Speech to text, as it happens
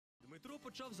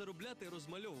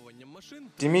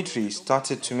Dmitry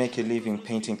started to make a living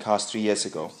painting cars 3 years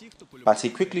ago, but he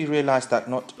quickly realized that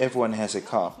not everyone has a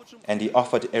car, and he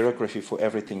offered aerography for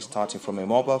everything starting from a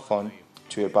mobile phone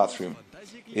to a bathroom.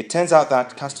 It turns out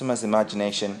that customers'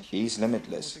 imagination is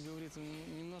limitless.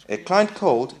 A client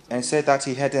called and said that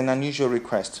he had an unusual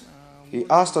request. He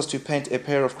asked us to paint a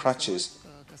pair of crutches.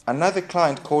 Another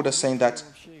client called us saying that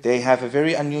they have a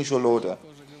very unusual order.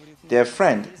 Their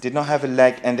friend did not have a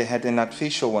leg and they had an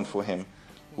artificial one for him,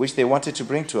 which they wanted to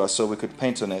bring to us so we could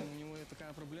paint on it.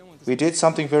 We did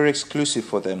something very exclusive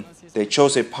for them. They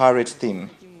chose a pirate theme.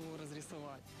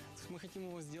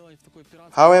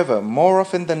 However, more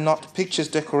often than not, pictures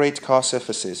decorate car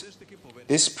surfaces.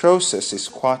 This process is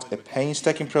quite a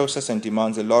painstaking process and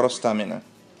demands a lot of stamina.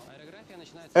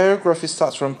 Aerography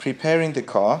starts from preparing the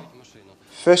car.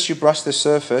 First you brush the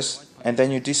surface and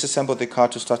then you disassemble the car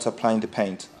to start applying the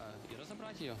paint.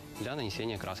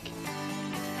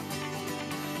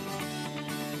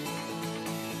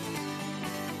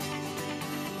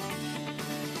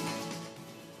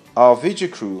 Our video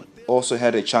crew also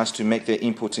had a chance to make their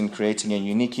input in creating a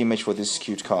unique image for this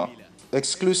cute car,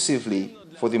 exclusively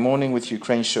for the Morning with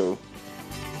Ukraine show.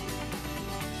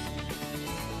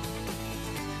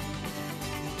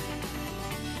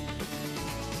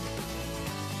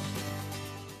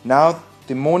 Now,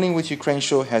 the Morning with Ukraine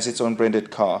show has its own branded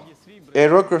car.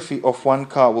 Aerography of one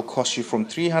car will cost you from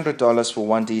 $300 for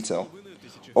one detail.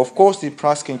 Of course, the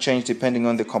price can change depending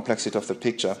on the complexity of the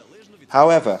picture.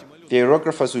 However, the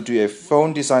aerographers will do a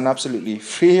phone design absolutely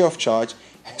free of charge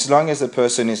as long as the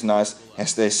person is nice,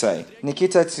 as they say.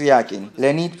 Nikita Tryagin,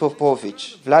 Leonid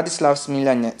Popovich, Vladislav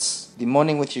Smilanets, The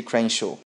Morning with Ukraine show.